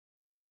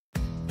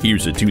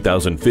Here's a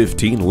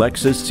 2015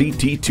 Lexus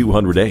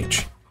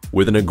CT200H.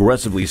 With an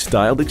aggressively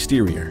styled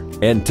exterior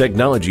and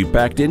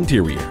technology-packed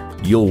interior,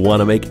 you'll want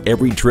to make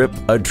every trip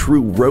a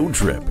true road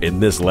trip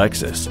in this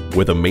Lexus.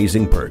 With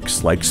amazing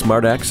perks like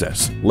Smart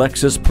Access,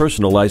 Lexus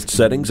personalized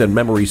settings and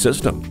memory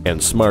system,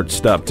 and Smart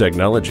Stop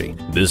technology,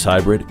 this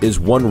hybrid is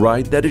one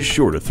ride that is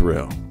sure to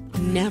thrill.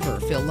 Never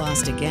feel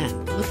lost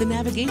again with the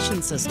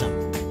navigation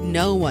system.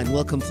 No one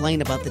will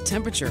complain about the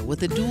temperature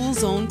with the dual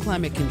zone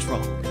climate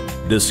control.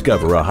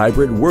 Discover a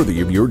hybrid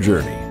worthy of your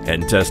journey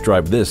and test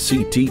drive this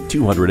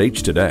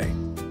CT200H today.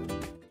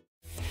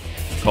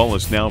 Call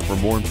us now for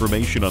more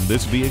information on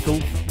this vehicle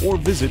or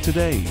visit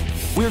today.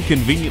 We're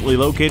conveniently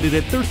located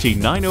at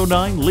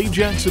 13909 Lee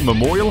Jackson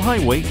Memorial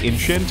Highway in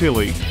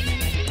Chantilly.